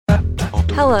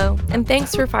Hello, and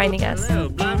thanks for finding us.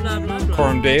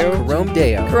 Coram Deo. Coram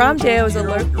Deo. Coram Deo is a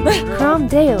Coram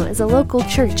Deo is a local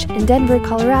church in Denver,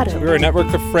 Colorado. We're a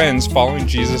network of friends following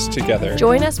Jesus together.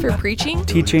 Join us for preaching,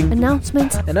 teaching,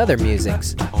 announcements, and other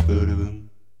musings.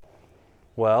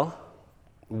 Well,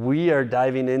 we are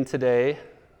diving in today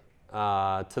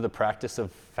to the practice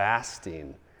of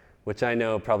fasting, which I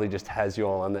know probably just has you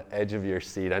all on the edge of your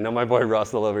seat. I know my boy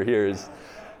Russell over here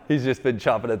he's just been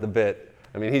chomping at the bit.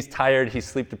 I mean, he's tired, he's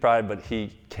sleep deprived, but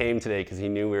he came today because he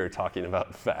knew we were talking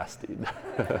about fasting.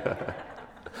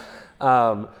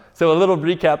 So a little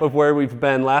recap of where we've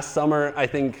been. Last summer, I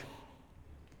think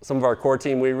some of our core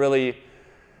team, we really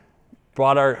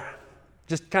brought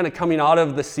just kind of coming out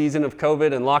of the season of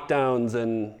COVID and lockdowns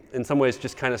and in some ways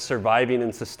just kind of surviving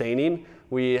and sustaining.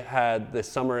 We had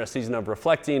this summer a season of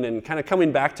reflecting and kind of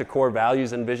coming back to core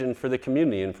values and vision for the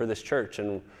community and for this church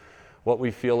and what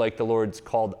we feel like the Lord's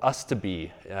called us to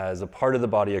be as a part of the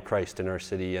body of Christ in our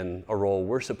city and a role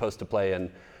we're supposed to play.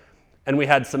 And we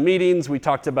had some meetings. We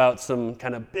talked about some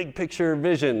kind of big picture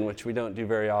vision, which we don't do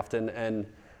very often. And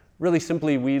really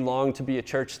simply, we long to be a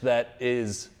church that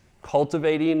is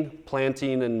cultivating,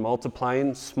 planting, and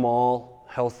multiplying small,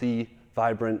 healthy,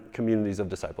 vibrant communities of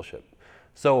discipleship.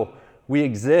 So we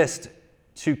exist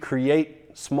to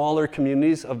create smaller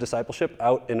communities of discipleship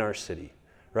out in our city.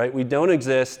 Right? We don't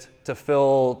exist to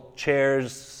fill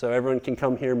chairs so everyone can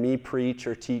come hear me preach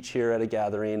or teach here at a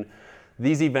gathering.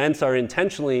 These events are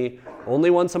intentionally only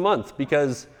once a month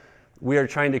because we are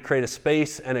trying to create a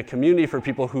space and a community for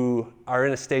people who are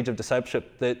in a stage of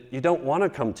discipleship that you don't want to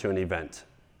come to an event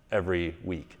every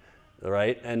week,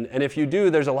 right? And if you do,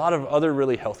 there's a lot of other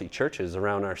really healthy churches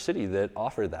around our city that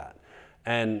offer that.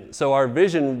 And so our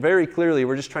vision, very clearly,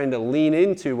 we're just trying to lean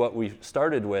into what we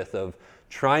started with of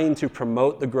trying to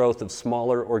promote the growth of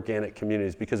smaller organic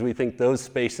communities because we think those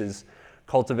spaces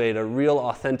cultivate a real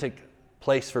authentic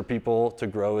place for people to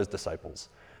grow as disciples.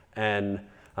 And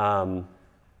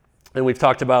we've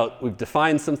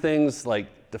defined some things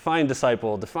like define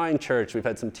disciple, define church. We've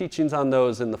had some teachings on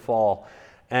those in the fall.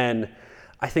 And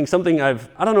I think something I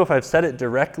don't know if I've said it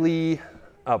directly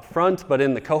up front, but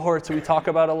in the cohorts we talk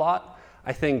about a lot.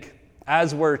 I think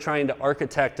as we're trying to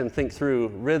architect and think through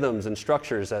rhythms and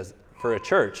structures for a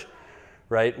church,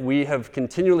 right, we have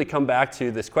continually come back to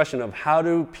this question of how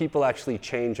do people actually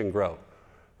change and grow,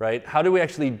 right? How do we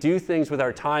actually do things with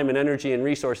our time and energy and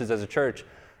resources as a church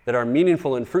that are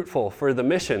meaningful and fruitful for the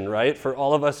mission, right? For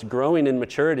all of us growing in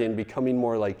maturity and becoming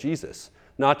more like Jesus,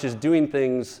 not just doing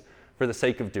things for the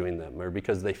sake of doing them or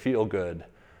because they feel good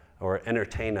or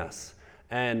entertain us.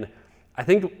 And I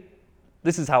think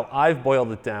this is how I've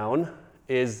boiled it down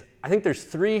is I think there's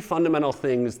three fundamental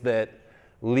things that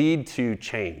lead to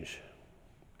change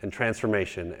and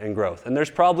transformation and growth. And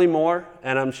there's probably more,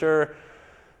 and I'm sure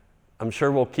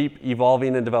we'll keep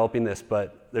evolving and developing this,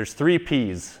 but there's 3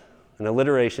 P's, an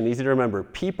alliteration, easy to remember: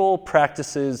 people,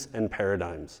 practices, and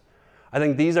paradigms. I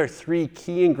think these are 3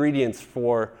 key ingredients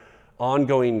for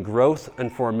ongoing growth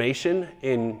and formation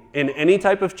in any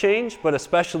type of change, but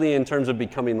especially in terms of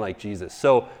becoming like Jesus.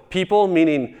 So people,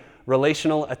 meaning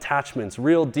relational attachments,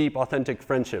 real deep, authentic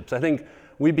friendships. I think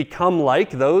we become like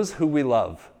those who we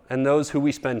love and those who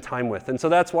we spend time with. And so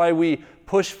that's why we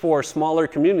push for smaller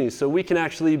communities, so we can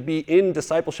actually be in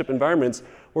discipleship environments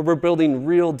where we're building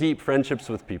real deep friendships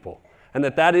with people. And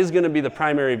that is going to be the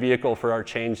primary vehicle for our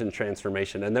change and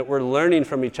transformation, and that we're learning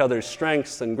from each other's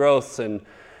strengths and growths and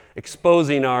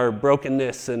exposing our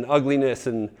brokenness and ugliness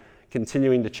and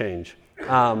continuing to change.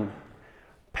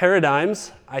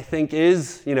 Paradigms, I think,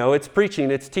 is, it's preaching,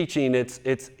 it's teaching,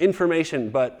 it's information,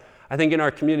 but I think in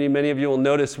our community, many of you will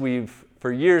notice we've,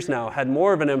 for years now, had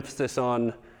more of an emphasis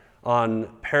on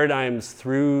paradigms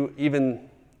through even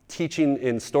teaching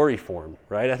in story form,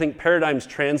 right? I think paradigms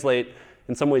translate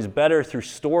in some ways better through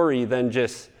story than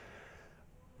just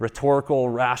rhetorical,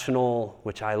 rational,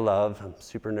 which I love, I'm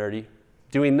super nerdy,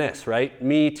 doing this, right?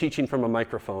 Me teaching from a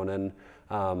microphone.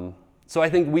 And so I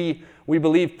think we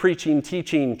believe preaching,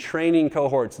 teaching, training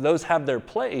cohorts, those have their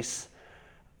place,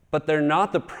 but they're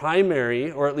not the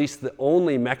primary, or at least the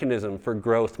only mechanism for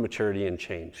growth, maturity, and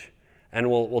change.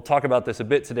 And we'll talk about this a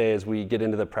bit today as we get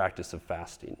into the practice of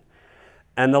fasting.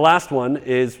 And the last one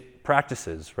is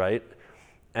practices, right?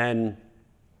 And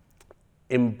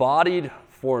embodied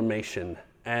formation.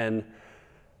 And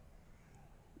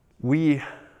we've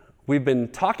been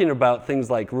talking about things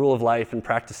like rule of life and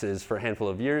practices for a handful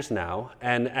of years now.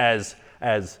 And as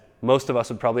most of us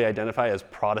would probably identify as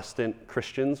Protestant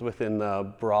Christians within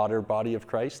the broader body of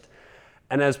Christ.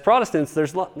 And as Protestants,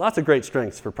 there's lots of great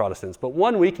strengths for Protestants, but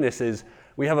one weakness is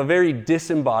we have a very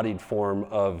disembodied form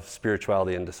of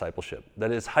spirituality and discipleship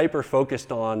that is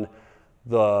hyper-focused on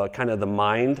the kind of the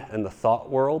mind and the thought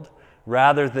world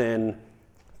rather than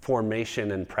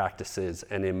formation and practices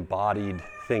and embodied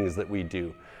things that we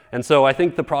do. And so I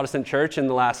think the Protestant church in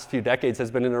the last few decades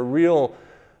has been in a real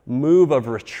move of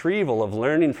retrieval, of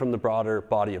learning from the broader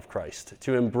body of Christ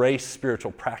to embrace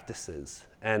spiritual practices.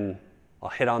 And I'll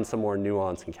hit on some more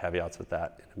nuance and caveats with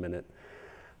that in a minute.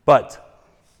 But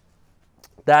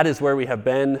that is where we have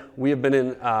been. We have been in,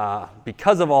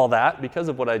 because of all that, because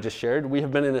of what I just shared, we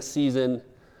have been in a season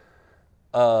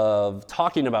of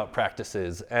talking about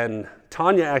practices. And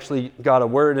Tanya actually got a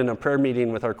word in a prayer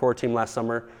meeting with our core team last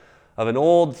summer of an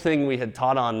old thing we had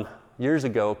taught on years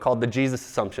ago called the Jesus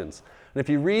Assumptions. And if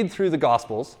you read through the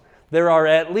Gospels, there are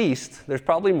at least, there's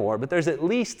probably more, but there's at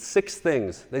least 6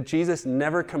 things that Jesus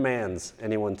never commands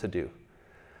anyone to do.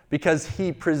 Because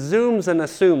he presumes and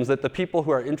assumes that the people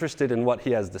who are interested in what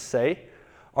he has to say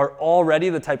are already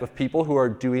the type of people who are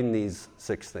doing these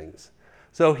 6 things.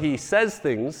 So he says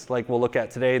things like we'll look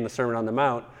at today in the Sermon on the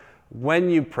Mount, when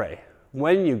you pray,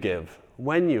 when you give,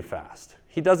 when you fast.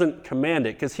 He doesn't command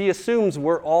it because he assumes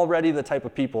we're already the type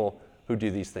of people who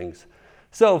do these things.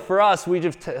 So for us, we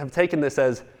just have taken this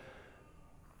as,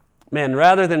 man,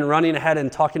 rather than running ahead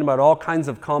and talking about all kinds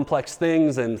of complex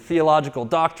things and theological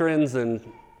doctrines, and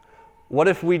what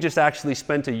if we just actually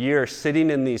spent a year sitting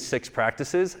in these 6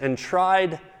 practices and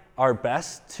tried our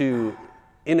best to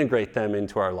integrate them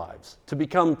into our lives, to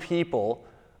become people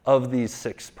of these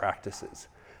 6 practices?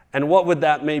 And what would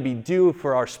that maybe do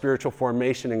for our spiritual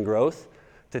formation and growth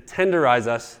to tenderize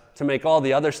us to make all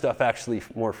the other stuff actually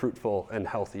more fruitful and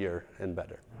healthier and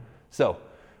better? So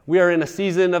we are in a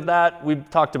season of that. We've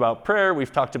talked about prayer,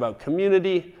 we've talked about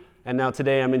community, and now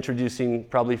today I'm introducing,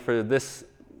 probably for this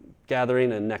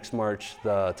gathering and next March,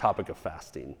 the topic of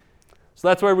fasting. So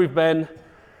that's where we've been.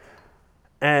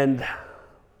 And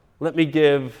let me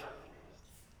give,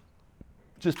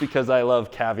 just because I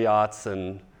love caveats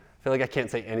and I feel like I can't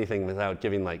say anything without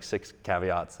giving like 6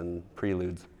 caveats and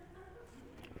preludes.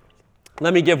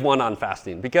 Let me give one on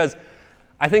fasting, because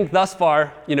I think thus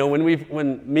far, when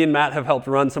me and Matt have helped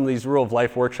run some of these Rule of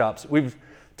Life workshops, we've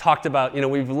talked about,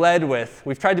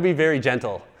 we've tried to be very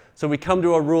gentle. So we come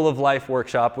to a Rule of Life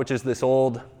workshop, which is this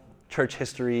old church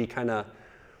history kind of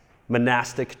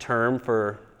monastic term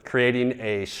for creating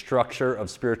a structure of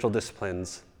spiritual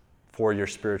disciplines for your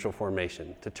spiritual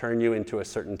formation, to turn you into a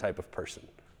certain type of person,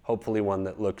 hopefully one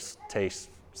that looks, tastes,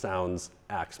 sounds,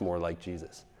 acts more like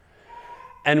Jesus.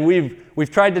 And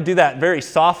we've tried to do that very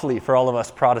softly for all of us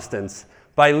Protestants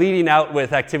by leading out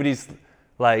with activities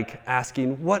like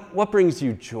asking, what brings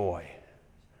you joy,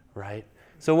 right?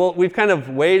 So we've kind of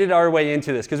waded our way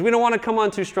into this because we don't want to come on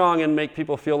too strong and make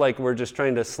people feel like we're just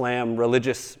trying to slam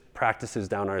religious practices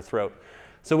down our throat.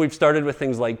 So we've started with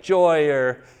things like joy,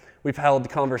 or we've held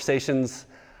conversations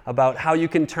about how you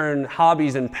can turn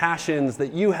hobbies and passions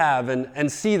that you have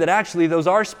and see that actually those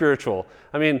are spiritual.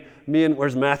 I mean,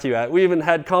 where's Matthew at? We even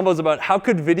had combos about how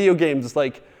could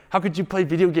you play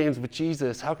video games with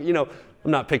Jesus? I'm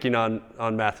not picking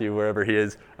on Matthew wherever he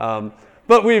is.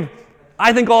 But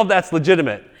I think all of that's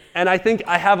legitimate. And I think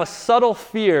I have a subtle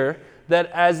fear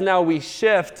that as now we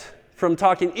shift from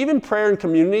talking, even prayer and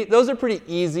community, those are pretty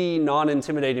easy,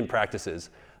 non-intimidating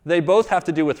practices. They both have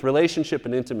to do with relationship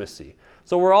and intimacy.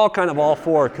 So we're all kind of all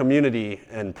for community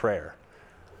and prayer.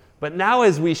 But now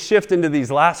as we shift into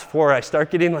these last 4, I start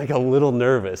getting like a little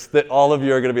nervous that all of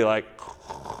you are going to be like,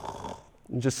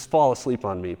 just fall asleep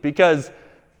on me. Because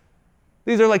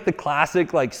these are like the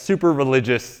classic, like super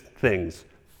religious things.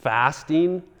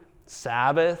 Fasting,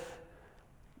 Sabbath,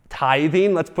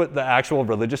 tithing. Let's put the actual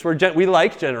religious word. We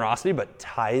like generosity, but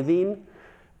tithing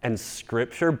and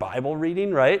scripture, Bible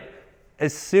reading, right?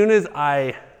 As soon as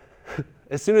I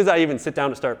even sit down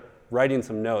to start writing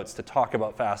some notes to talk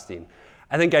about fasting,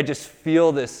 I think I just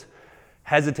feel this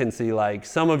hesitancy, like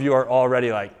some of you are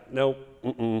already like, nope,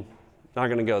 not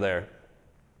going to go there.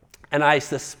 And I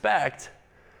suspect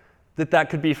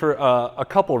that could be for a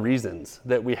couple reasons,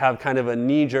 that we have kind of a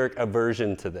knee-jerk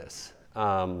aversion to this.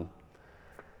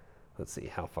 Let's see,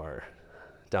 how far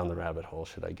down the rabbit hole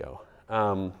should I go?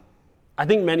 I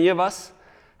think many of us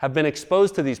have been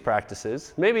exposed to these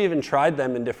practices, maybe even tried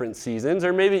them in different seasons,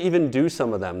 or maybe even do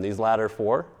some of them, these latter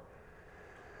 4.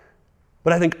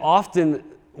 But I think often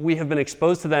we have been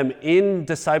exposed to them in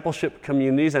discipleship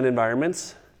communities and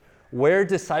environments where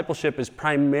discipleship is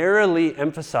primarily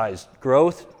emphasized,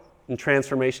 growth and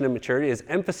transformation and maturity is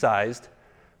emphasized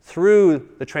through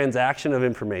the transaction of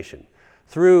information,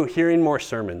 through hearing more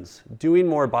sermons, doing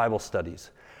more Bible studies.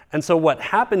 And so what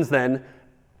happens then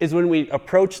is when we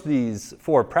approach these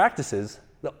 4 practices,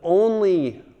 the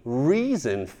only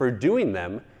reason for doing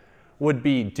them would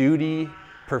be duty,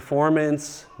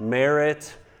 performance,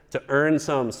 merit, to earn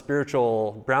some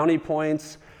spiritual brownie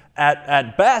points,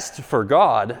 at best for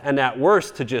God, and at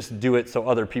worst to just do it so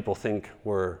other people think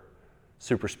we're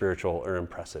super spiritual or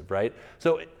impressive, right?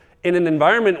 So in an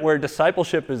environment where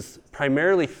discipleship is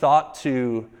primarily thought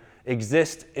to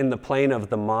exist in the plane of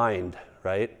the mind,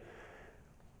 right?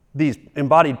 These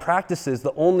embodied practices,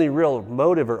 the only real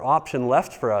motive or option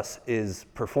left for us is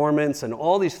performance and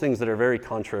all these things that are very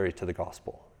contrary to the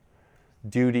gospel.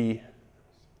 Duty,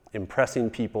 impressing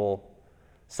people,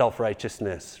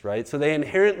 self-righteousness, right? So they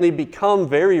inherently become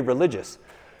very religious.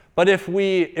 But if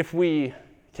we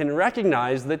can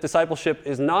recognize that discipleship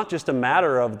is not just a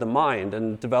matter of the mind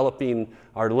and developing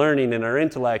our learning and our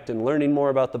intellect and learning more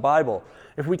about the Bible,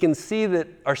 if we can see that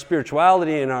our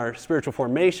spirituality and our spiritual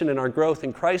formation and our growth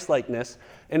in Christ-likeness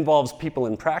involves people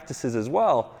and practices as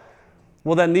well,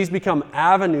 well then these become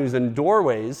avenues and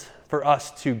doorways for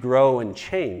us to grow and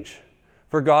change,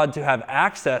 for God to have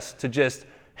access to just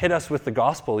hit us with the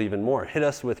gospel even more, hit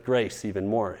us with grace even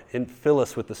more, and fill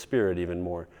us with the Spirit even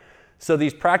more. So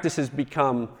these practices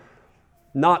become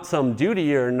not some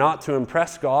duty or not to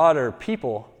impress God or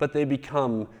people, but they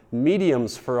become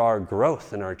mediums for our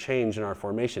growth and our change and our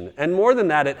formation. And more than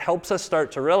that, it helps us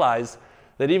start to realize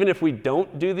that even if we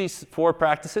don't do these 4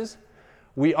 practices,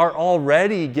 we are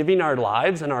already giving our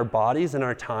lives and our bodies and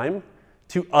our time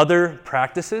to other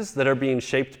practices that are being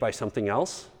shaped by something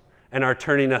else and are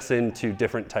turning us into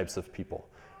different types of people,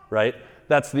 right?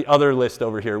 That's the other list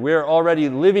over here. We're already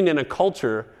living in a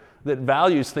culture that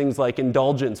values things like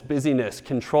indulgence, busyness,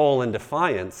 control, and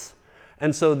defiance.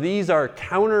 And so these are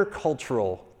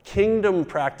countercultural kingdom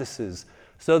practices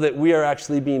so that we are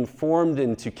actually being formed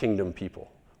into kingdom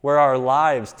people, where our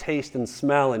lives taste and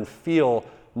smell and feel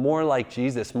more like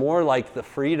Jesus, more like the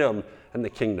freedom and the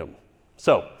kingdom.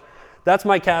 So that's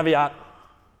my caveat.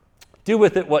 Do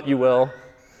with it what you will.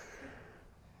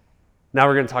 Now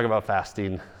we're going to talk about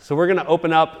fasting. So we're going to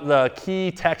open up the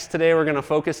key text today we're going to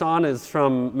focus on is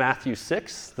from Matthew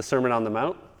 6, the Sermon on the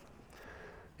Mount.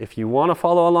 If you want to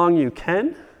follow along, you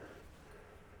can.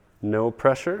 No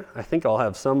pressure. I think I'll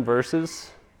have some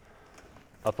verses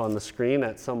up on the screen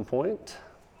at some point.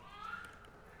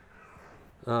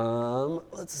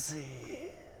 Let's see.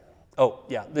 Oh,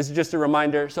 yeah, this is just a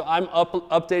reminder. So I'm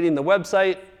updating the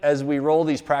website as we roll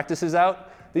these practices out.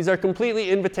 These are completely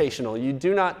invitational. You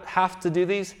do not have to do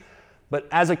these, but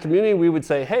as a community, we would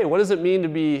say, hey, what does it mean to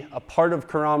be a part of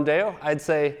Coram Deo? I'd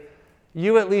say,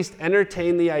 you at least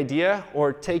entertain the idea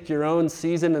or take your own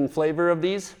season and flavor of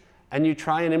these, and you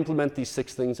try and implement these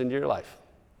 6 things into your life.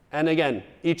 And again,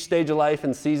 each stage of life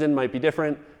and season might be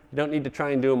different. You don't need to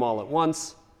try and do them all at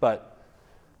once, but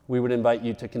we would invite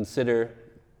you to consider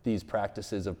these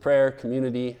practices of prayer,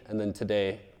 community, and then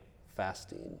today,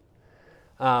 fasting.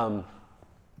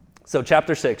 So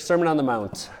chapter 6, Sermon on the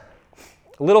Mount.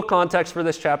 A little context for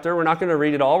this chapter. We're not going to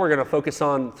read it all. We're going to focus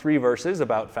on 3 verses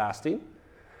about fasting.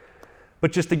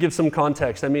 But just to give some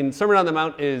context, I mean, Sermon on the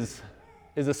Mount is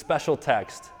a special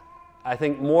text. I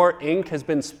think more ink has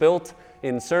been spilt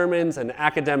in sermons and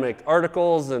academic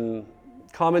articles and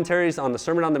commentaries on the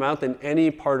Sermon on the Mount than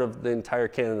any part of the entire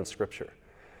canon of Scripture.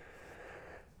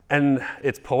 And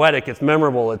it's poetic, it's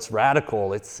memorable, it's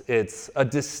radical, it's a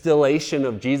distillation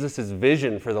of Jesus'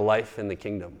 vision for the life in the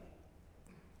kingdom.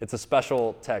 It's a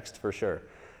special text for sure.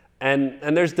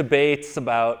 And there's debates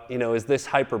about, is this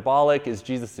hyperbolic? Is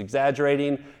Jesus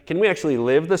exaggerating? Can we actually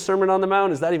live the Sermon on the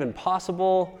Mount? Is that even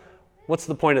possible? What's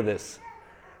the point of this?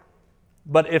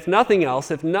 But if nothing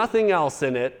else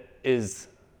in it is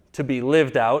to be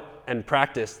lived out and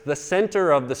practiced, the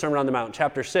center of the Sermon on the Mount,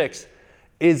 chapter 6,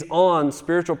 is on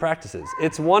spiritual practices.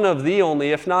 It's one of the only,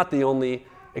 if not the only,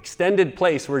 extended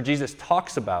place where Jesus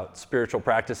talks about spiritual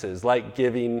practices like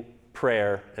giving,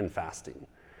 prayer, and fasting.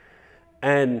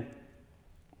 And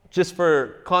just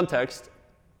for context,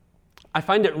 I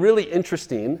find it really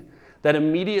interesting that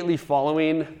immediately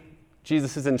following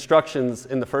Jesus' instructions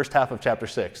in the first half of chapter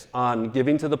 6 on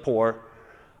giving to the poor,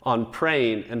 on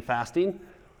praying and fasting,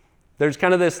 there's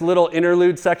kind of this little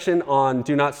interlude section on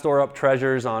do not store up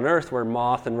treasures on earth where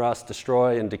moth and rust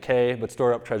destroy and decay, but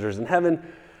store up treasures in heaven.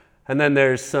 And then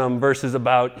there's some verses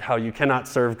about how you cannot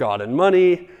serve God and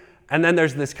money. And then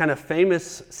there's this kind of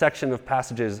famous section of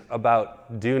passages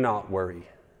about do not worry.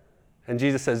 And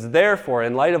Jesus says, therefore,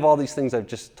 in light of all these things I've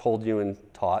just told you and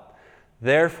taught,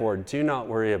 therefore, do not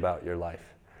worry about your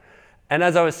life. And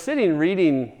as I was sitting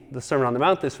reading the Sermon on the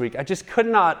Mount this week, I just could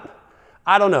not,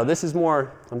 I don't know, this is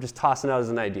more, I'm just tossing out as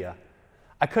an idea.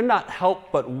 I could not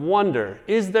help but wonder,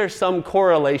 is there some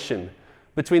correlation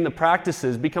between the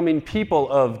practices becoming people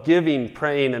of giving,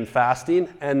 praying, and fasting,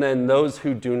 and then those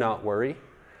who do not worry?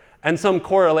 And some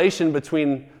correlation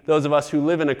between those of us who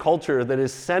live in a culture that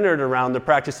is centered around the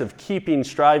practice of keeping,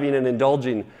 striving, and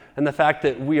indulging, and the fact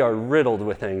that we are riddled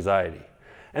with anxiety.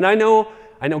 And I know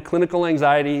clinical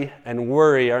anxiety and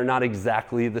worry are not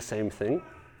exactly the same thing,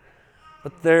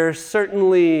 but they're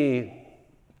certainly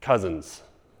cousins,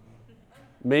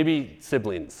 maybe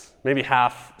siblings, maybe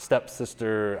half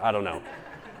stepsister, I don't know.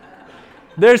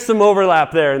 There's some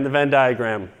overlap there in the Venn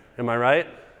diagram, am I right?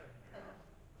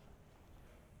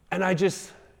 And I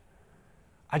just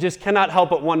cannot help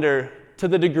but wonder, to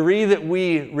the degree that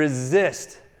we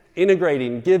resist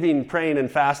integrating giving, praying,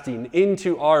 and fasting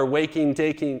into our waking,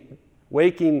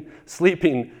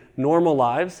 sleeping, normal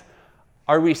lives,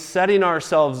 are we setting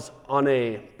ourselves on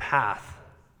a path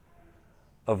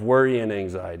of worry and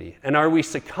anxiety? And are we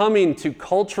succumbing to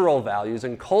cultural values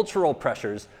and cultural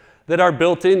pressures that are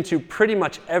built into pretty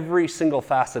much every single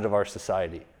facet of our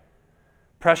society?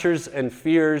 Pressures and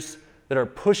fears that are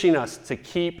pushing us to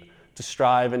keep, to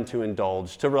strive, and to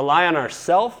indulge, to rely on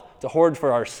ourselves, to hoard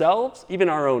for ourselves, even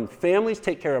our own families,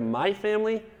 take care of my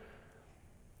family,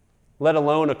 let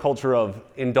alone a culture of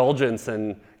indulgence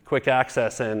and quick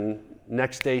access and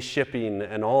next day shipping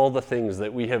and all the things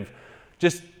that we have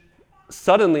just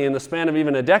suddenly, in the span of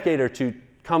even a decade or two,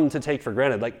 come to take for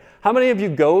granted. Like, how many of you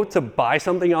go to buy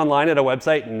something online at a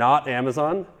website, not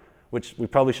Amazon, which we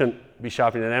probably shouldn't be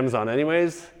shopping at Amazon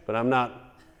anyways, but I'm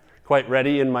not quite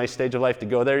ready in my stage of life to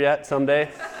go there yet.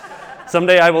 Someday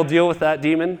I will deal with that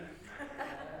demon.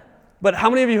 But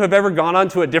how many of you have ever gone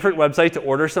onto a different website to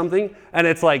order something, and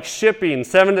it's like shipping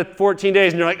 7 to 14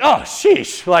 days, and you're like, oh,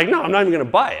 sheesh, like, no, I'm not even going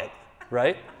to buy it,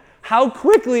 right? How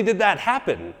quickly did that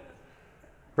happen,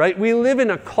 right? We live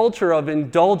in a culture of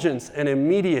indulgence and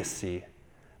immediacy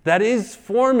that is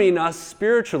forming us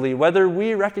spiritually, whether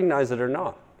we recognize it or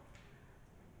not.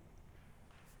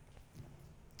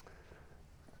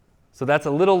 So that's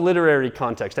a little literary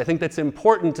context. I think that's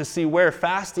important to see where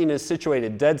fasting is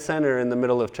situated, dead center in the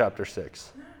middle of chapter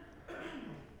 6.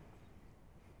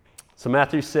 So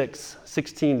Matthew 6,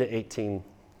 16 to 18.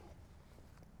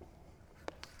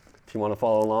 If you want to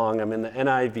follow along, I'm in the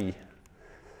NIV.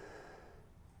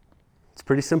 It's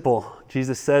pretty simple.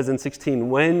 Jesus says in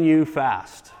 16, when you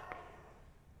fast.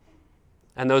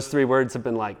 And those three words have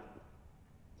been like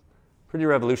pretty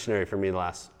revolutionary for me the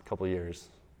last couple of years.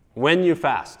 When you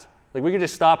fast. Like, we could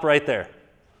just stop right there.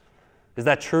 Is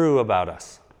that true about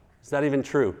us? Is that even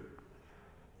true?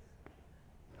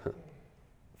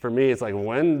 For me, it's like,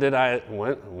 when did I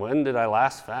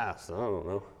last fast? I don't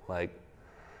know. Like,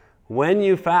 when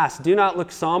you fast, do not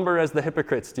look somber as the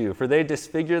hypocrites do, for they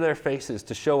disfigure their faces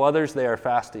to show others they are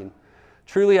fasting.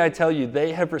 Truly, I tell you,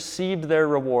 they have received their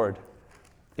reward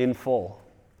in full.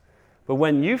 But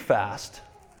when you fast,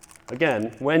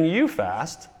 again, when you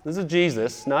fast, this is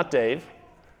Jesus, not Dave.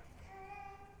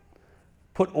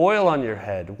 Put oil on your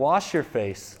head, wash your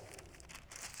face,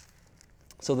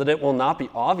 so that it will not be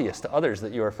obvious to others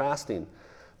that you are fasting,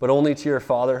 but only to your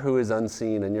Father who is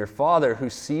unseen, and your Father who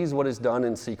sees what is done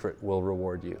in secret will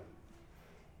reward you.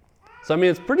 So, I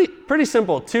mean, it's pretty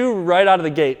simple. Two right out of the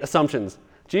gate assumptions.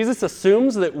 Jesus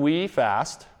assumes that we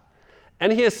fast,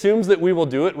 and he assumes that we will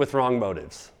do it with wrong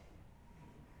motives.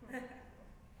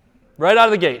 Right out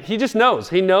of the gate. He just knows.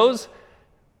 He knows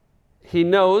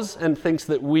and thinks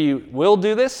that we will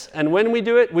do this, and when we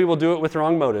do it, we will do it with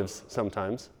wrong motives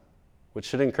sometimes, which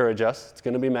should encourage us. It's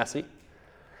going to be messy.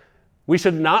 We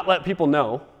should not let people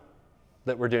know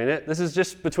that we're doing it. This is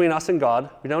just between us and God.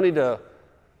 We don't need to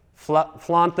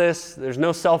flaunt this. There's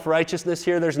no self-righteousness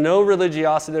here. There's no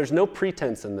religiosity. There's no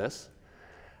pretense in this.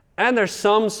 And there's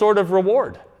some sort of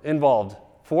reward involved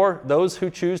for those who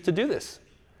choose to do this.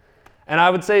 And I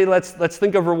would say let's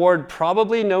think of reward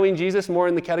probably knowing Jesus more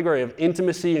in the category of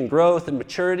intimacy and growth and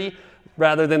maturity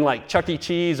rather than like Chuck E.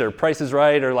 Cheese or Price is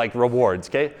Right or like rewards,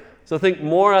 okay? So think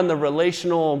more on the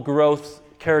relational growth,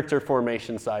 character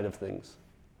formation side of things.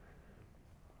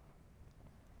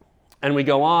 And we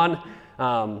go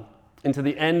on into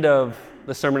the end of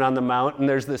the Sermon on the Mount, and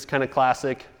there's this kind of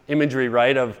classic imagery,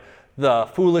 right, of the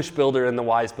foolish builder and the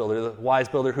wise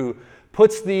builder who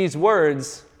puts these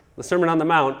words, the Sermon on the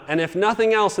Mount, and if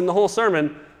nothing else in the whole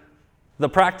sermon, the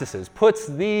practices, puts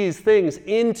these things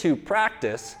into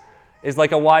practice, is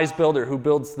like a wise builder who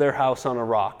builds their house on a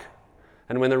rock.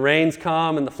 And when the rains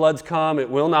come and the floods come, it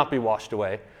will not be washed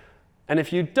away. And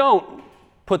if you don't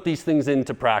put these things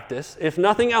into practice, if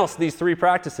nothing else, these three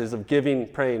practices of giving,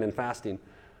 praying, and fasting,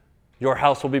 your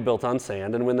house will be built on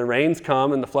sand. And when the rains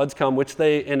come and the floods come, which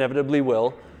they inevitably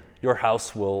will, your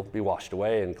house will be washed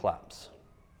away and collapse.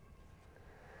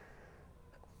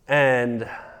 And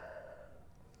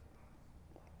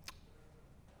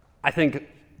I think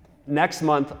next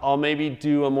month I'll maybe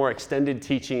do a more extended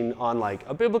teaching on like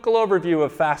a biblical overview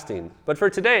of fasting. But for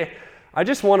today, I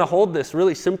just want to hold this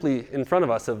really simply in front of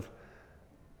us of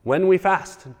when we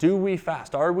fast. Do we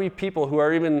fast? Are we people who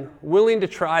are even willing to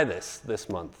try this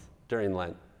month during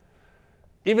Lent?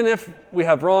 Even if we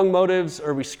have wrong motives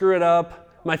or we screw it up.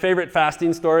 My favorite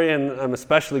fasting story, and I'm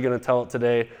especially going to tell it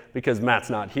today because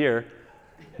Matt's not here.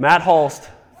 Matt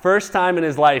Holst, first time in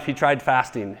his life he tried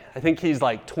fasting. I think he's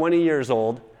like 20 years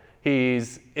old.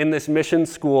 He's in this mission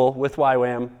school with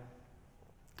YWAM.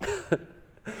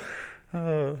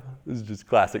 This is just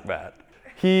classic Matt.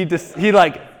 He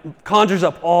like conjures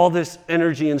up all this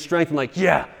energy and strength and like,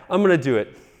 yeah, I'm going to do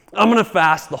it. I'm going to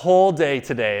fast the whole day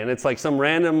today. And it's like some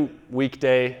random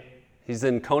weekday. He's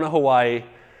in Kona, Hawaii.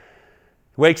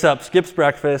 Wakes up, skips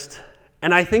breakfast,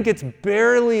 and I think it's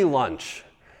barely lunch.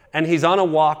 And he's on a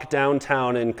walk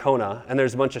downtown in Kona, and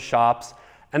there's a bunch of shops,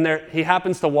 and he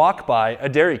happens to walk by a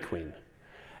Dairy Queen.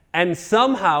 And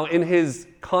somehow in his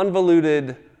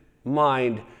convoluted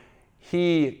mind,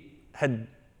 he had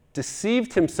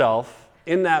deceived himself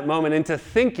in that moment into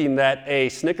thinking that a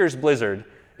Snickers Blizzard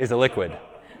is a liquid.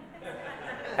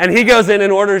 And he goes in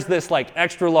and orders this like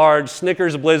extra large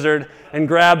Snickers Blizzard and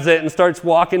grabs it and starts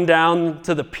walking down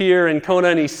to the pier in Kona,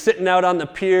 and he's sitting out on the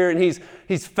pier and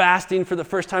he's fasting for the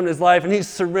first time in his life, and he's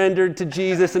surrendered to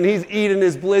Jesus, and he's eating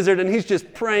his Blizzard, and he's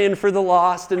just praying for the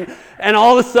lost, and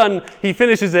all of a sudden he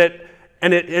finishes it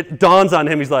and it dawns on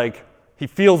him. He's like, he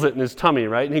feels it in his tummy,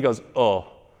 right? And he goes, oh,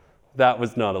 that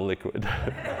was not a liquid.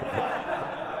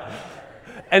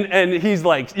 And he's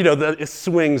like, the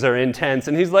swings are intense,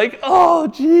 and he's like, oh,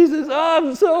 Jesus,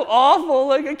 I'm so awful,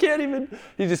 like I can't even,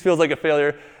 he just feels like a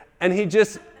failure. And he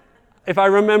just, if I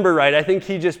remember right, I think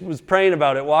he just was praying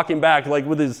about it, walking back, like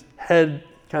with his head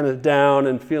kind of down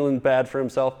and feeling bad for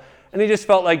himself. And he just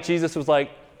felt like Jesus was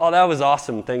like, oh, that was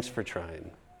awesome, thanks for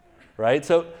trying, right?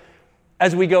 So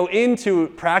as we go into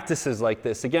practices like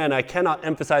this, again, I cannot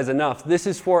emphasize enough, this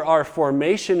is for our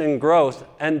formation and growth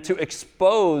and to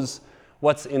expose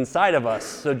what's inside of us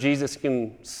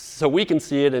so we can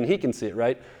see it and he can see it,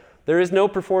 right? There is no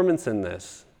performance in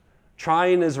this.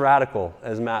 Trying is radical,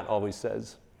 as Matt always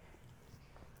says.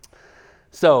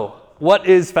 So, what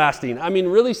is fasting? I mean,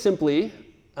 really simply,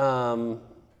 there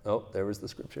was the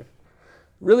scripture.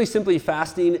 Really simply,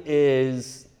 fasting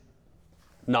is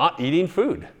not eating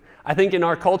food. I think in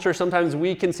our culture, sometimes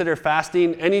we consider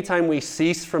fasting anytime we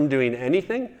cease from doing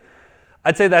anything.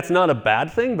 I'd say that's not a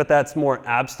bad thing, but that's more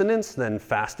abstinence than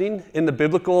fasting. In the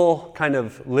biblical kind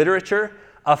of literature,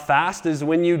 a fast is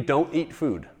when you don't eat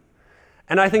food.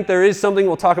 And I think there is something,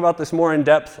 we'll talk about this more in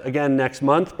depth again next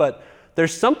month, but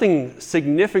there's something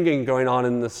significant going on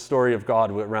in the story of God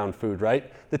around food,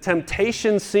 right? The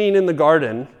temptation scene in the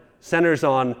garden centers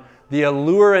on the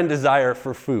allure and desire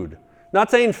for food.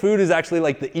 Not saying food is actually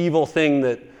like the evil thing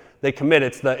that they commit.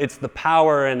 It's the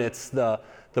power and it's the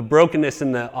brokenness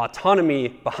and the autonomy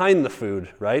behind the food,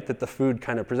 right, that the food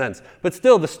kind of presents. But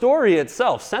still, the story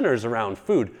itself centers around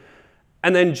food.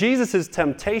 And then Jesus'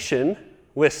 temptation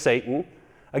with Satan,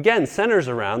 again, centers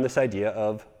around this idea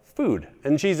of food.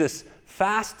 And Jesus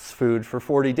fasts food for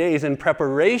 40 days in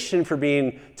preparation for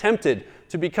being tempted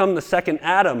to become the second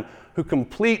Adam who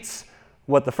completes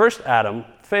what the first Adam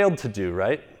failed to do,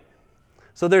 right?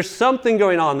 So there's something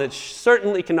going on that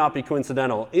certainly cannot be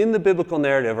coincidental in the biblical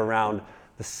narrative around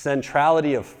the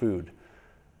centrality of food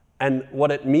and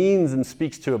what it means and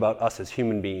speaks to about us as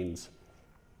human beings.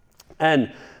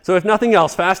 And so if nothing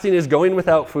else, fasting is going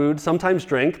without food, sometimes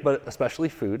drink, but especially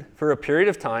food, for a period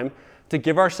of time to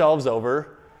give ourselves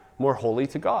over more wholly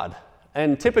to God.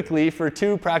 And typically for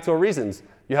two practical reasons.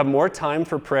 You have more time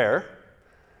for prayer.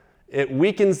 It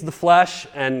weakens the flesh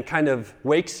and kind of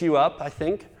wakes you up, I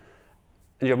think.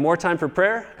 And you have more time for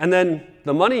prayer, and then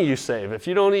the money you save. If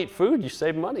you don't eat food, you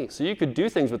save money. So you could do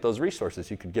things with those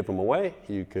resources. You could give them away.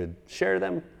 You could share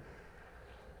them.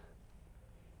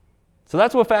 So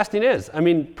that's what fasting is. I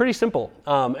mean, pretty simple.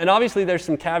 And obviously there's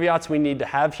some caveats we need to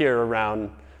have here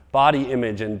around body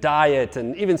image and diet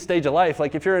and even stage of life.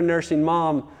 Like if you're a nursing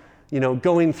mom,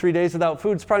 going 3 days without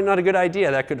food is probably not a good idea.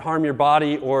 That could harm your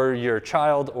body or your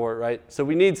child, right? So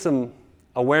we need some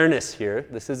awareness here.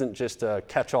 This isn't just a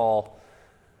catch-all.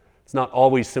 It's not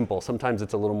always simple. Sometimes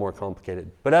it's a little more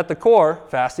complicated. But at the core,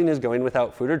 fasting is going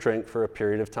without food or drink for a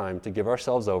period of time to give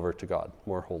ourselves over to God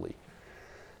more wholly.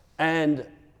 And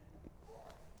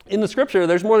in the scripture,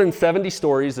 there's more than 70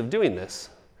 stories of doing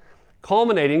this.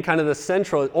 culminating kind of the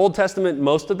central, Old Testament,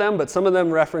 most of them, but some of them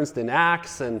referenced in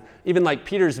Acts, and even like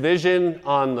Peter's vision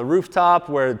on the rooftop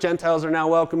where Gentiles are now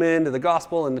welcome into the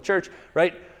gospel and the church,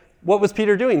 right? What was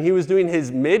Peter doing? He was doing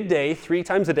his midday, 3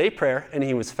 times a day prayer, and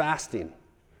he was fasting,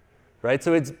 right?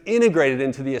 So it's integrated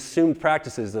into the assumed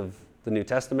practices of the New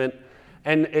Testament,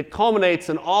 and it culminates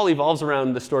and all evolves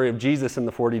around the story of Jesus and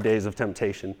the 40 days of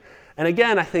temptation. And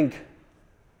again, I think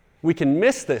we can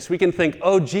miss this. We can think,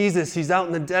 oh, Jesus, he's out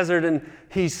in the desert and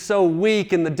he's so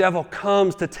weak and the devil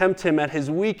comes to tempt him at his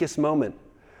weakest moment.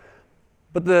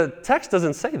 But the text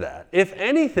doesn't say that. If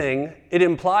anything, it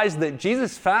implies that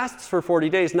Jesus fasts for 40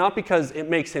 days, not because it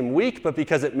makes him weak, but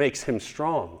because it makes him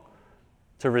strong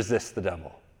to resist the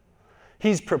devil.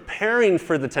 He's preparing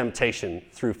for the temptation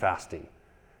through fasting.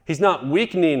 He's not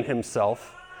weakening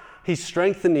himself, he's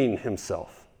strengthening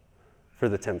himself for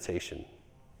the temptation.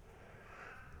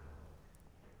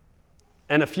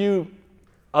 And a few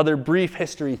other brief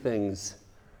history things.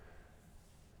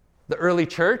 The early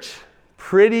church,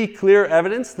 pretty clear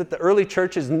evidence that the early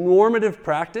church's normative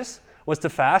practice was to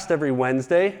fast every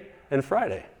Wednesday and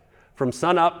Friday, from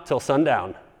sun up till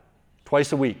sundown,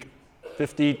 twice a week,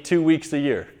 52 weeks a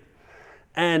year.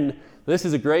 And this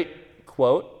is a great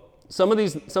quote. Some of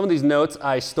these notes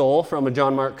I stole from a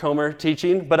John Mark Comer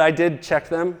teaching, but I did check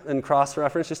them and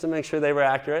cross-reference just to make sure they were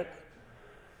accurate.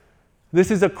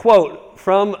 This is a quote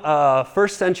from a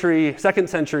 2nd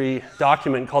century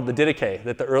document called the Didache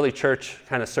that the early church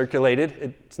kind of circulated.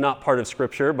 It's not part of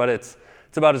Scripture, but it's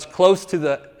about as close to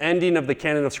the ending of the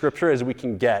canon of Scripture as we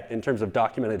can get in terms of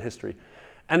documented history.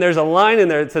 And there's a line in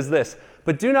there that says this,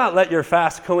 "But do not let your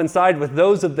fast coincide with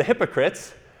those of the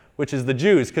hypocrites," which is the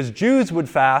Jews, because Jews would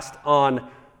fast on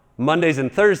Mondays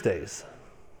and Thursdays.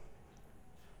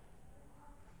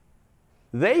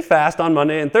 They fast on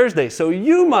Monday and Thursday, so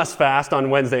you must fast on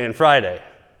Wednesday and Friday,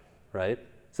 right?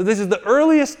 So this is the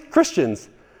earliest Christians.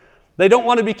 They don't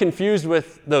want to be confused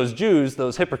with those Jews,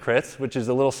 those hypocrites, which is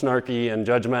a little snarky and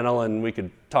judgmental, and we could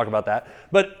talk about that.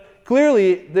 But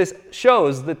clearly, this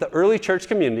shows that the early church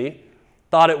community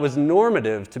thought it was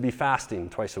normative to be fasting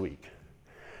twice a week.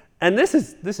 And this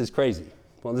is crazy.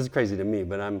 Well, this is crazy to me,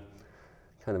 but I'm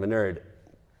kind of a nerd.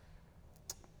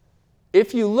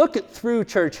 If you look through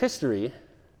church history,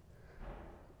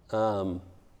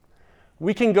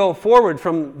 we can go forward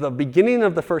from the beginning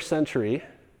of the 1st century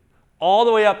all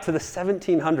the way up to the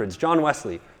 1700s. John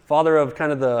Wesley, father of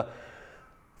kind of the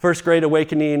First Great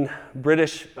Awakening,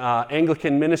 British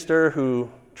Anglican minister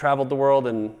who traveled the world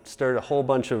and stirred a whole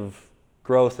bunch of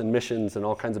growth and missions and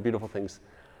all kinds of beautiful things.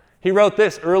 He wrote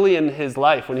this early in his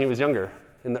life when he was younger,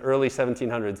 in the early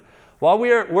 1700s. While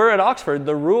we're at Oxford,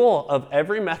 the rule of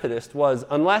every Methodist was,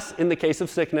 unless in the case of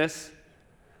sickness,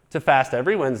 to fast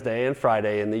every Wednesday and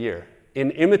Friday in the year,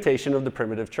 in imitation of the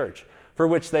primitive church, for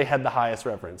which they had the highest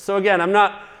reverence. So again,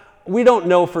 we don't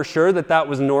know for sure that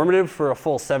was normative for a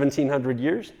full 1,700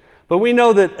 years, but we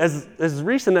know that as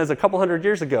recent as a couple hundred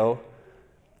years ago,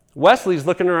 Wesley's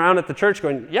looking around at the church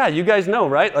going, yeah, you guys know,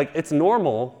 right? Like, it's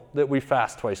normal that we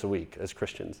fast twice a week as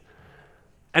Christians.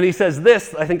 And he says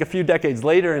this, I think a few decades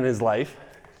later in his life,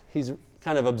 he's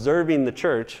kind of observing the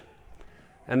church,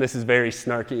 and this is very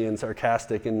snarky and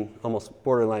sarcastic and almost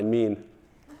borderline mean.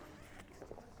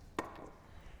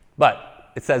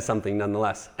 But it says something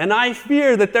nonetheless. "And I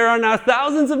fear that there are now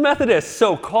thousands of Methodists,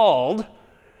 so-called,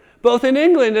 both in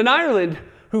England and Ireland,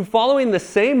 who, following the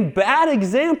same bad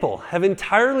example, have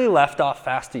entirely left off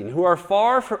fasting, who are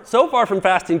so far from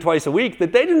fasting twice a week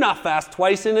that they do not fast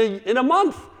twice in a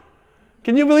month."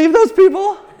 Can you believe those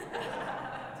people?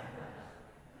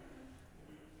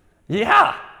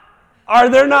 Yeah. Are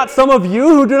there not some of you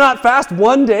who do not fast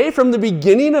one day from the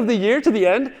beginning of the year to the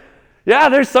end? Yeah,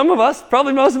 there's some of us,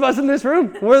 probably most of us in this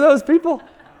room. We're those people.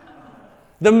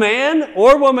 The man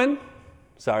or woman,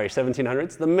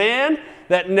 1700s, the man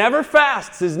that never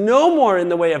fasts is no more in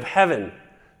the way of heaven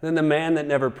than the man that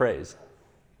never prays.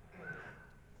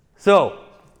 So,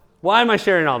 why am I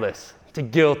sharing all this? To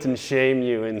guilt and shame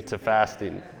you into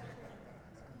fasting.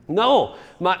 No,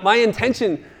 my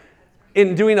intention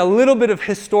in doing a little bit of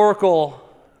historical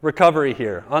recovery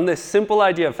here on this simple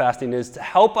idea of fasting is to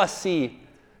help us see,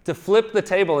 to flip the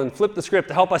table and flip the script,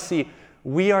 to help us see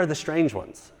we are the strange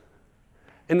ones.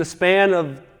 In the span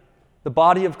of the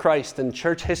body of Christ and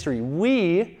church history,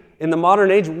 we, in the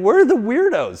modern age, we're the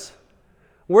weirdos.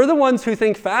 We're the ones who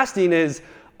think fasting is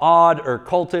odd or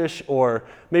cultish or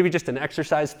maybe just an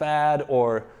exercise fad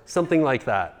or something like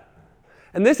that.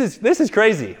 And this is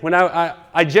crazy. When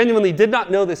I genuinely did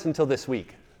not know this until this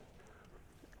week.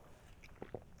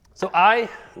 So I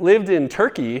lived in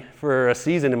Turkey for a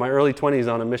season in my early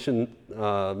 20s on a mission,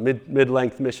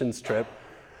 mid-length missions trip.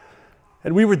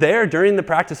 And we were there during the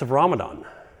practice of Ramadan.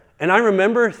 And I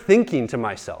remember thinking to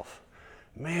myself,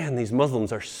 man, these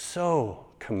Muslims are so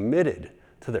committed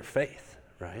to their faith,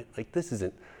 right? Like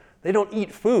they don't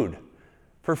eat food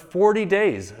for 40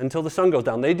 days until the sun goes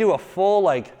down. They do a full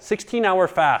 16-hour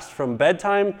fast from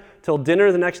bedtime till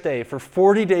dinner the next day for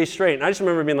 40 days straight. And I just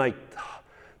remember being like,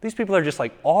 these people are just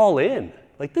all in.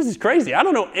 This is crazy. I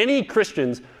don't know any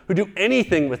Christians who do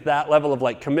anything with that level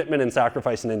of commitment and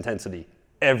sacrifice and intensity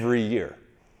every year.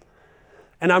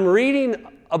 And I'm reading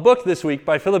a book this week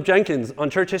by Philip Jenkins on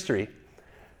church history.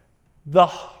 The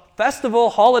festival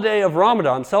holiday of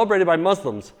Ramadan, celebrated by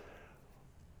Muslims,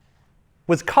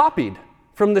 was copied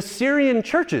from the Syrian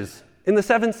churches in the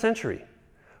 7th century,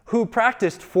 who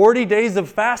practiced 40 days of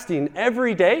fasting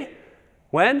every day.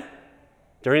 When?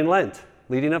 During Lent,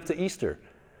 leading up to Easter,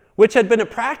 which had been a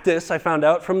practice, I found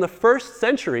out, from the 1st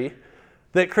century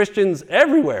that Christians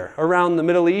everywhere around the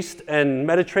Middle East and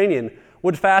Mediterranean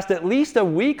would fast at least a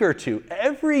week or two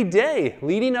every day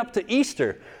leading up to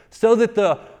Easter, so that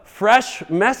the fresh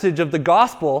message of the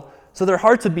gospel, so their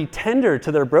hearts would be tender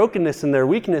to their brokenness and their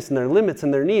weakness and their limits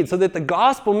and their needs, so that the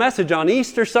gospel message on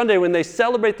Easter Sunday, when they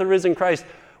celebrate the risen Christ,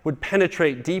 would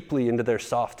penetrate deeply into their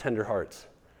soft, tender hearts.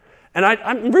 And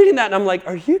I'm reading that and I'm like,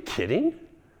 are you kidding?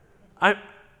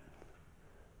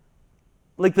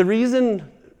 The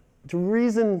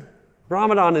reason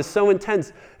Ramadan is so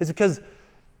intense is because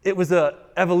it was an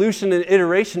evolution and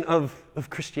iteration of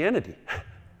Christianity.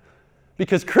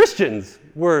 Because Christians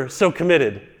were so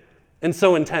committed and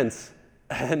so intense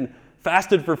and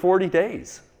fasted for 40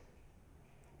 days.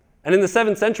 And in the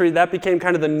 7th century, that became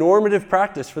kind of the normative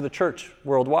practice for the church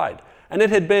worldwide. And it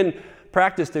had been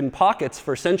practiced in pockets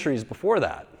for centuries before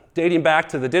that, dating back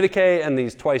to the Didache and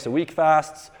these twice-a-week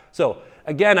fasts. So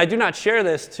again, I do not share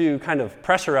this to kind of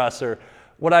pressure us, or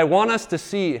what I want us to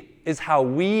see is how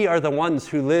we are the ones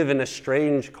who live in a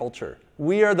strange culture.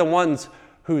 We are the ones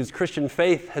whose Christian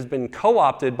faith has been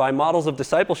co-opted by models of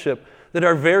discipleship that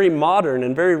are very modern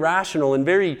and very rational and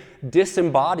very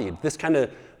disembodied. This kind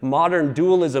of modern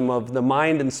dualism of the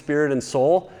mind and spirit and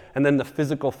soul, and then the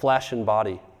physical flesh and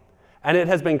body. And it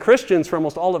has been Christians for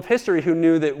almost all of history who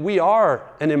knew that we are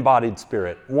an embodied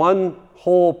spirit, one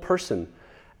whole person,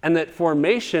 and that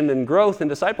formation and growth and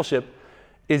discipleship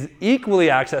is equally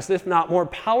accessed, if not more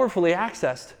powerfully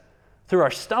accessed, through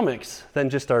our stomachs than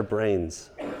just our brains.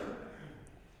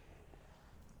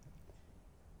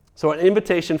 So an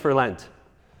invitation for Lent: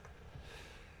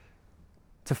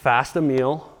 to fast a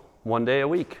meal one day a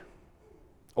week,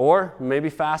 or maybe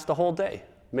fast a whole day.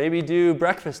 Maybe do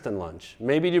breakfast and lunch.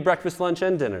 Maybe do breakfast, lunch,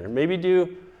 and dinner. Maybe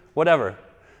do whatever.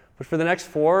 But for the next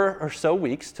 4 or so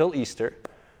weeks till Easter,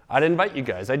 I'd invite you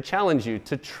guys, I'd challenge you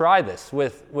to try this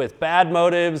with bad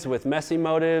motives, with messy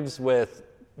motives, with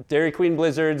Dairy Queen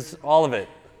blizzards, all of it.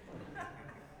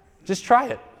 Just try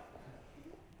it.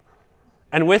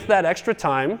 And with that extra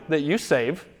time that you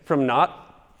save from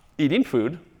not eating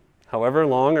food, however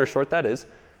long or short that is,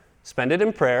 spend it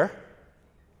in prayer,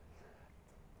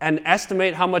 and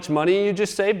estimate how much money you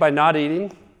just saved by not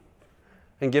eating,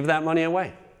 and give that money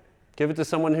away. Give it to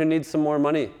someone who needs some more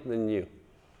money than you.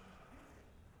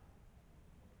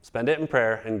 Spend it in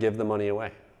prayer and give the money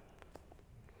away.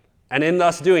 And in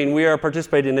thus doing, we are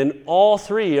participating in all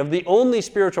 3 of the only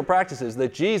spiritual practices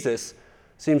that Jesus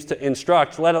seems to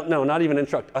instruct, not even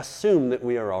instruct, assume that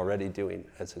we are already doing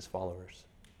as his followers.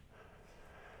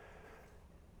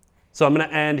 So I'm going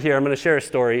to end here. I'm going to share a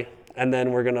story, and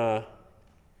then we're going to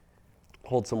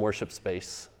hold some worship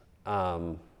space. I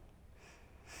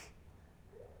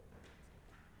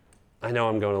know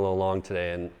I'm going a little long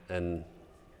today, and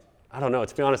I don't know.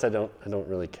 To be honest, I don't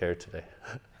really care today.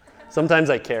 Sometimes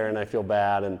I care and I feel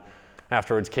bad, and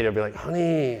afterwards Katie will be like,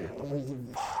 honey,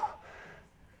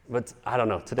 but I don't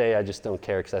know. Today I just don't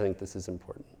care because I think this is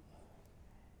important.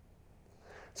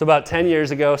 So about 10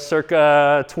 years ago,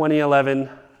 circa 2011,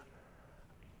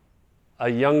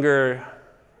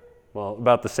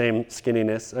 about the same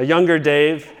skinniness, a younger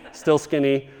Dave, still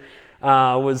skinny,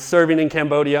 was serving in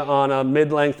Cambodia on a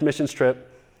mid-length missions trip,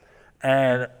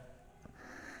 and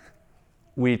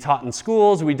we taught in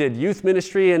schools, we did youth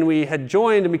ministry, and we had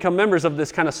joined and become members of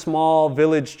this kind of small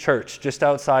village church just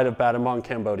outside of Battambang,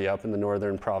 Cambodia, up in the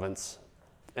northern province.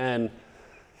 And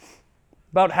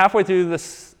about halfway through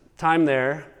this time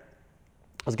there,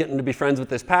 I was getting to be friends with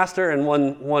this pastor, and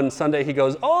one Sunday he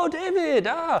goes, "Oh, David,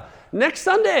 next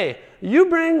Sunday, you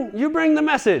bring the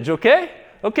message, okay?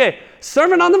 Okay,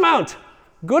 Sermon on the Mount.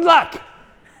 Good luck."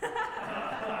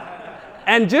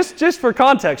 And just for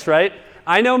context, right?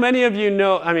 I know many of you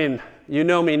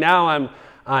know me now,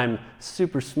 I'm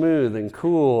super smooth and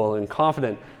cool and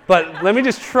confident. But let me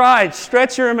just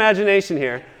stretch your imagination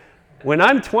here. When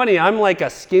I'm 20, I'm like a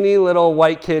skinny little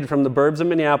white kid from the burbs of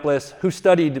Minneapolis who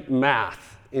studied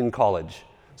math in college.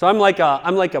 So I'm like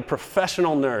a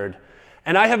professional nerd.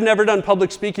 And I have never done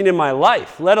public speaking in my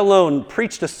life, let alone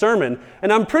preached a sermon.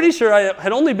 And I'm pretty sure I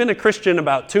had only been a Christian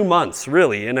about 2 months,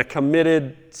 really, in a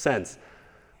committed sense.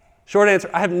 Short answer,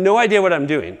 I have no idea what I'm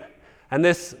doing. And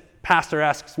this pastor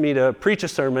asks me to preach a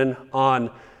sermon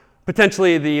on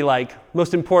potentially the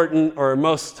most important or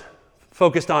most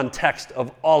focused on text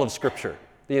of all of Scripture,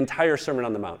 the entire Sermon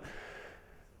on the Mount.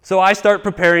 So I start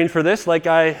preparing for this like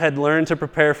I had learned to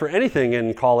prepare for anything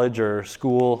in college or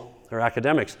school or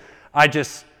academics. I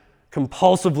just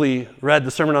compulsively read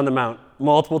the Sermon on the Mount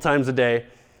multiple times a day,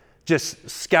 just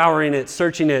scouring it,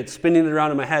 searching it, spinning it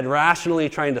around in my head, rationally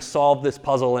trying to solve this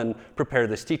puzzle and prepare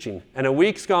this teaching. And a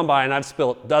week's gone by and I've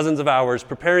spent dozens of hours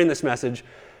preparing this message,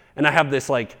 and I have this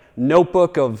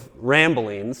notebook of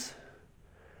ramblings.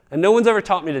 And no one's ever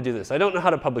taught me to do this. I don't know how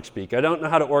to public speak. I don't know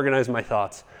how to organize my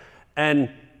thoughts. And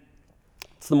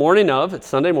it's it's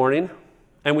Sunday morning,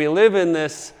 and we live in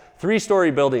this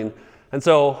 3-story building. And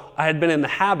so I had been in the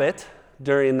habit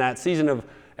during that season of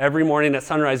every morning at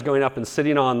sunrise going up and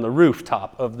sitting on the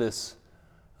rooftop of this,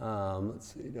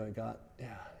 let's see,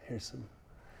 here's some.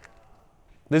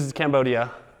 This is Cambodia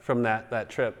from that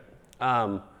trip.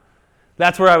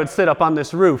 That's where I would sit up on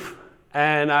this roof,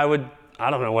 and I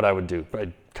don't know what I would do, but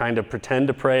I'd kind of pretend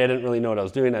to pray. I didn't really know what I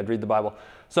was doing. I'd read the Bible.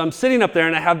 So I'm sitting up there,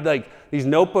 and I have these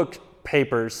notebook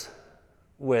papers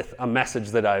with a message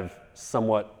that I've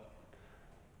somewhat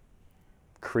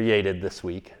created this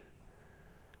week.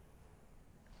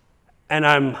 And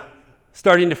I'm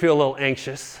starting to feel a little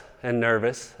anxious and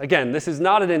nervous. Again, this is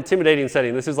not an intimidating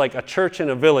setting. This is like a church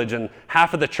in a village, and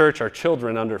half of the church are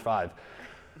children under 5.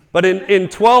 But in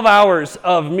 12 hours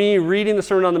of me reading the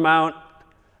Sermon on the Mount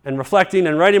and reflecting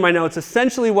and writing my notes,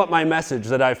 essentially what my message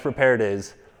that I've prepared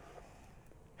is,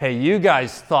 hey, you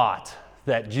guys thought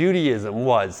that Judaism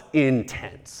was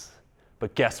intense.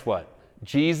 But guess what?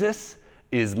 Jesus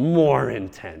is more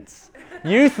intense.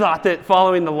 You thought that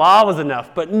following the law was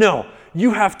enough, but no,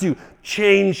 you have to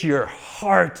change your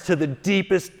heart to the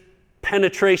deepest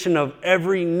penetration of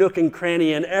every nook and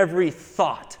cranny and every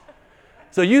thought.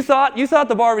 So you thought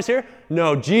the bar was here?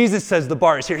 No, Jesus says the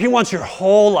bar is here. He wants your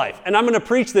whole life. And I'm going to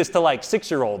preach this to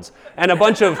 6-year-olds and a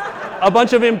bunch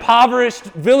of impoverished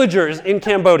villagers in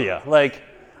Cambodia.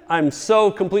 I'm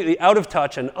so completely out of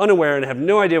touch and unaware and have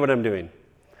no idea what I'm doing.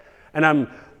 And I'm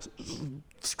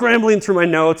scrambling through my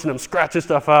notes, and I'm scratching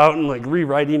stuff out and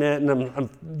rewriting it, and I'm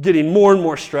getting more and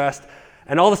more stressed.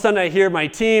 And all of a sudden I hear my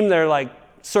team, they're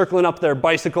circling up their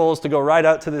bicycles to go ride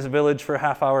out to this village for a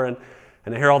half hour, and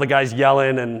I hear all the guys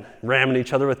yelling and ramming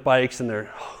each other with bikes, and they're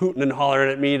hooting and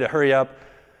hollering at me to hurry up.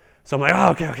 So I'm like, oh,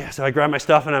 okay. So I grab my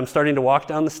stuff, and I'm starting to walk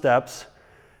down the steps.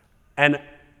 And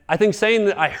I think saying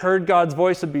that I heard God's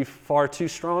voice would be far too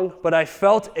strong, but I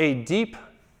felt a deep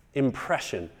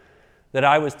impression that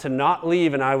I was to not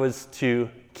leave and I was to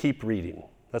keep reading.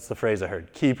 That's the phrase I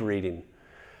heard, keep reading.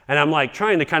 And I'm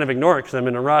trying to kind of ignore it because I'm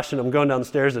in a rush and I'm going down the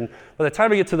stairs, and by the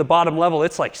time I get to the bottom level,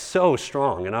 it's so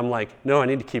strong. And I'm no, I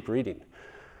need to keep reading.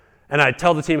 And I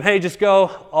tell the team, hey, just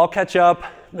go, I'll catch up.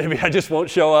 Maybe I just won't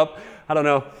show up. I don't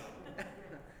know.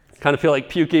 Kind of feel like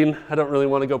puking. I don't really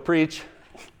want to go preach.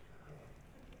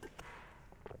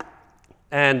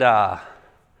 And I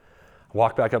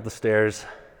walk back up the stairs,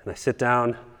 and I sit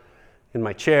down in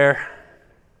my chair,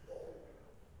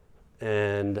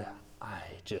 and I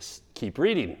just keep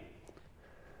reading.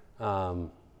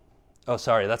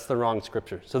 Sorry, that's the wrong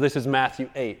scripture. So this is Matthew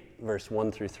 8, verse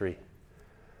 1 through 3.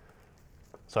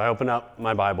 So I open up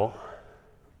my Bible,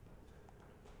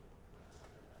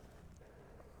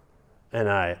 and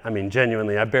I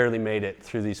genuinely, I barely made it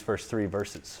through these first 3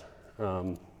 verses.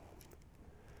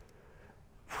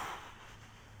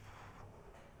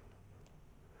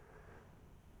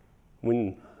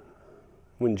 When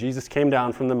Jesus came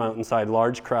down from the mountainside,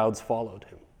 large crowds followed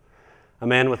him. A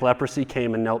man with leprosy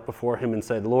came and knelt before him and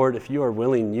said, Lord, if you are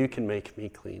willing, you can make me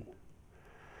clean.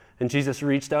 And Jesus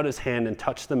reached out his hand and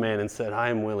touched the man and said, I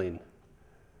am willing.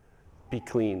 Be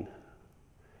clean.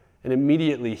 And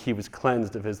immediately he was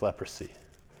cleansed of his leprosy.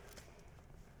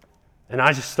 And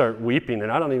I just start weeping,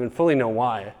 and I don't even fully know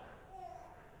why.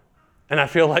 And I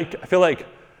feel like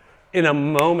in a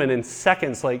moment, in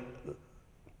seconds,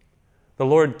 the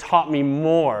Lord taught me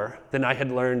more than I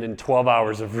had learned in 12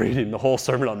 hours of reading the whole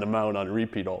Sermon on the Mount on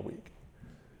repeat all week.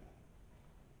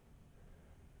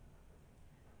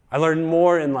 I learned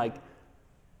more in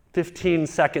 15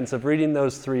 seconds of reading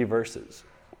those 3 verses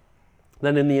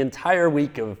than in the entire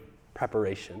week of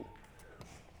preparation.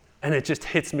 And it just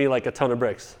hits me like a ton of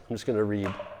bricks. I'm just going to read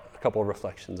a couple of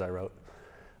reflections I wrote.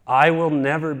 I will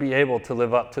never be able to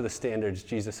live up to the standards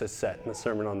Jesus has set in the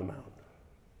Sermon on the Mount.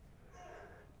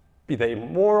 Be they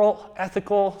moral,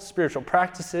 ethical, spiritual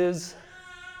practices.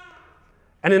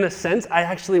 And in a sense, I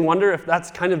actually wonder if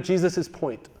that's kind of Jesus'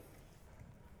 point.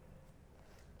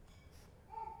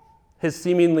 His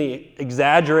seemingly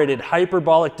exaggerated,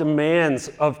 hyperbolic demands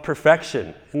of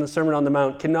perfection in the Sermon on the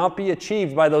Mount cannot be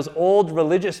achieved by those old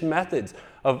religious methods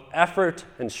of effort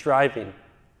and striving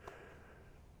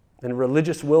and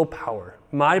religious willpower.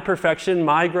 My perfection,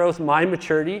 my growth, my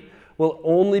maturity will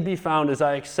only be found as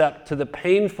I accept to the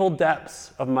painful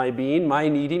depths of my being, my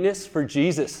neediness for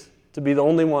Jesus to be the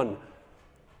only one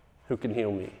who can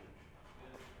heal me.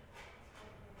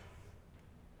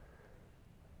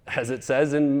 As it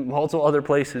says in multiple other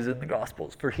places in the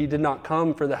Gospels, for he did not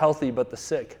come for the healthy but the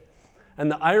sick.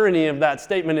 And the irony of that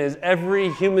statement is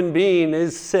every human being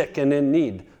is sick and in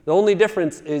need. The only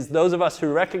difference is those of us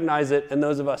who recognize it and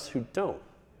those of us who don't.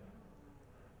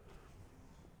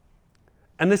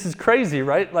 And this is crazy,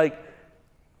 right? Like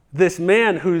this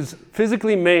man who's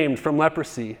physically maimed from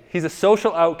leprosy, he's a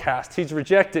social outcast, he's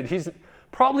rejected, he's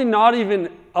probably not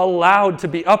even allowed to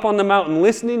be up on the mountain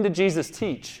listening to Jesus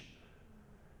teach.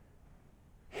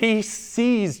 He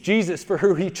sees Jesus for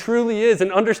who he truly is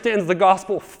and understands the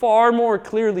gospel far more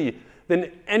clearly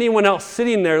than anyone else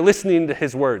sitting there listening to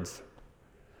his words.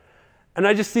 And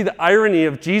I just see the irony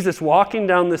of Jesus walking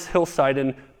down this hillside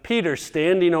and Peter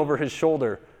standing over his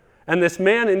shoulder. And this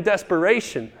man in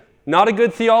desperation, not a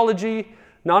good theology,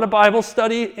 not a Bible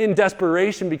study, in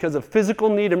desperation because of physical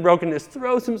need and brokenness,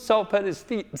 throws himself at his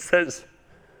feet and says,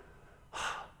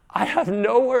 I have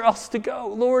nowhere else to go.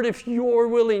 Lord, if you're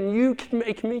willing, you can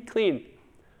make me clean.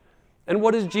 And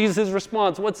what is Jesus'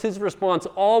 response? What's his response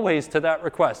always to that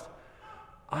request?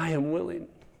 I am willing.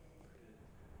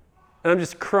 And I'm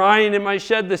just crying in my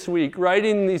shed this week,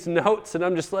 writing these notes, and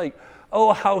I'm just like,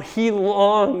 oh, how he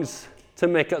longs to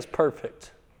make us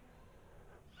perfect.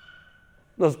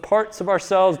 Those parts of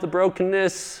ourselves, the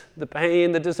brokenness, the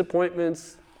pain, the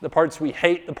disappointments, the parts we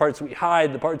hate, the parts we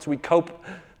hide, the parts we cope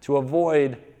to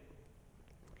avoid,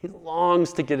 he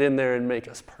longs to get in there and make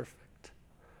us perfect.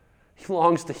 He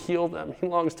longs to heal them. He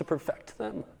longs to perfect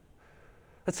them.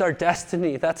 That's our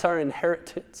destiny. That's our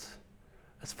inheritance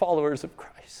as followers of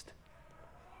Christ.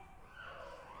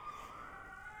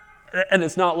 And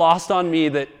it's not lost on me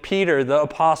that Peter, the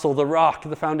apostle, the rock,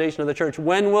 the foundation of the church,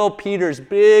 when will Peter's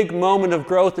big moment of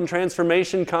growth and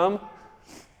transformation come?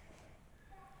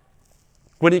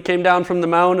 When he came down from the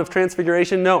Mount of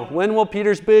Transfiguration? No. When will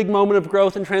Peter's big moment of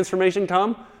growth and transformation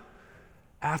come?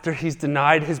 After he's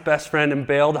denied his best friend and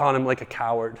bailed on him like a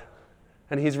coward.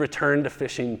 And he's returned to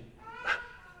fishing.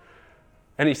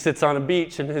 And he sits on a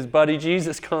beach and his buddy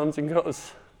Jesus comes and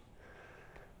goes,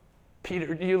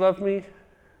 Peter, do you love me?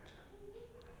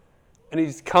 And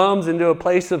he comes into a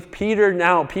place of Peter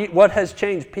now. What has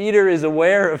changed? Peter is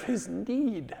aware of his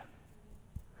need.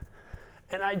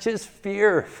 And I just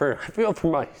feel for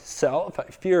myself, I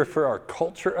fear for our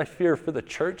culture, I fear for the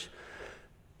church,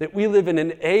 that we live in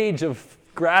an age of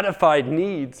gratified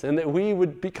needs and that we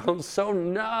would become so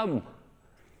numb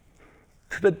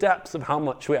to the depths of how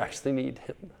much we actually need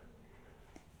him.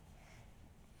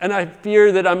 And I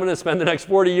fear that I'm going to spend the next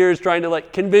 40 years trying to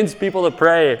convince people to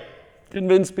pray,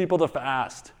 convince people to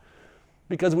fast,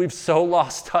 because we've so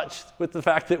lost touch with the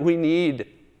fact that we need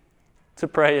to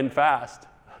pray and fast.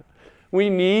 We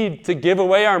need to give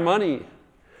away our money.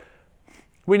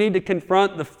 We need to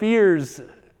confront the fears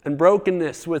and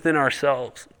brokenness within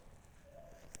ourselves.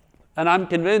 And I'm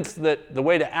convinced that the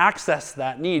way to access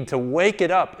that need, to wake it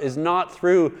up, is not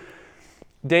through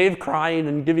Dave crying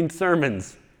and giving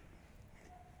sermons.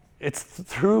 It's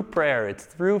through prayer. It's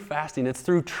through fasting. It's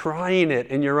through trying it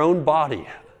in your own body.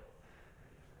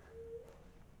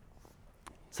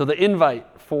 So the invite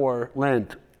for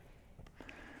Lent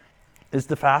is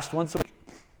to fast once a week.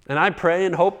 And I pray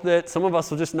and hope that some of us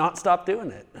will just not stop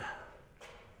doing it.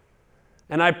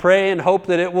 And I pray and hope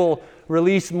that it will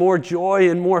release more joy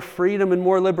and more freedom and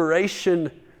more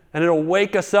liberation, and it'll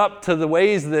wake us up to the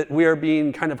ways that we are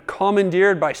being kind of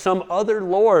commandeered by some other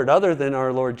Lord other than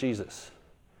our Lord Jesus.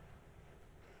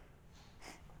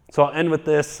 So I'll end with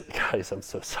this. Guys, I'm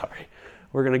so sorry.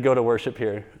 We're going to go to worship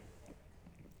here.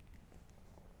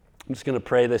 I'm just going to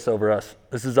pray this over us.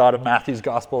 This is out of Matthew's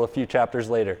Gospel a few chapters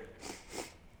later.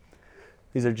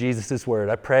 These are Jesus' word.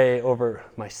 I pray over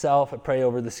myself. I pray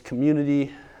over this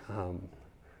community.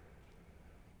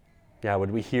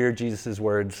 Would we hear Jesus'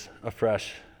 words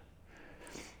afresh?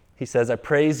 He says, I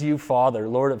praise you, Father,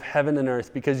 Lord of heaven and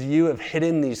earth, because you have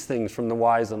hidden these things from the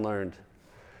wise and learned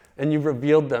and you've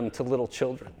revealed them to little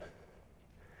children.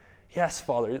 Yes,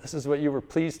 Father, this is what you were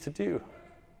pleased to do.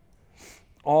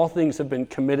 All things have been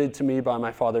committed to me by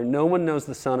my Father. No one knows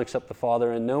the Son except the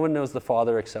Father, and no one knows the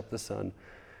Father except the Son,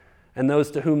 and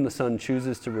those to whom the Son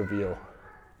chooses to reveal.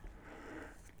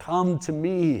 Come to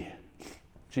me,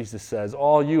 Jesus says,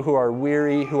 all you who are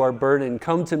weary, who are burdened.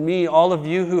 Come to me, all of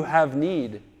you who have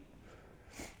need,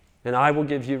 and I will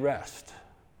give you rest.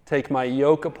 Take my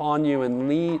yoke upon you and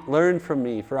learn from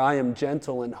me, for I am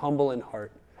gentle and humble in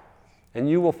heart, and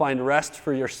you will find rest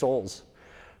for your souls.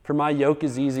 For my yoke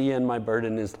is easy and my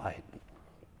burden is light.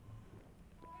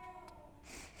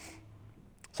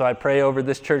 So I pray over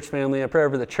this church family. I pray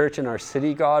over the church in our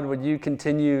city, God. Would you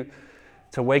continue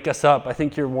to wake us up? I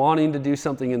think you're wanting to do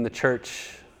something in the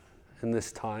church in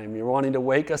this time. You're wanting to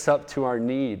wake us up to our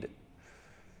need.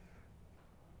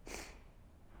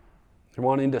 You're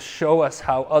wanting to show us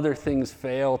how other things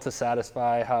fail to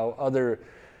satisfy,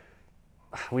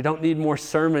 we don't need more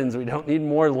sermons, we don't need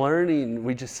more learning,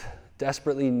 we just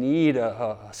desperately need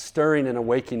a stirring and a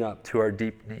waking up to our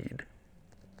deep need.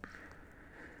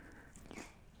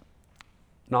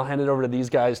 And I'll hand it over to these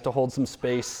guys to hold some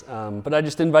space, but I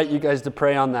just invite you guys to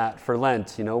pray on that for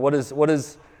Lent. You know, what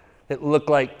does it look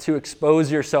like to expose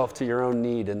yourself to your own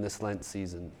need in this Lent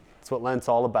season? That's what Lent's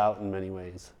all about in many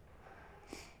ways.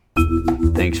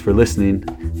 Thanks for listening.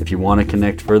 If you want to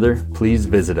connect further, please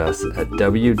visit us at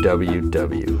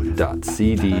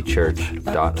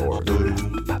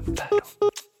www.cdchurch.org.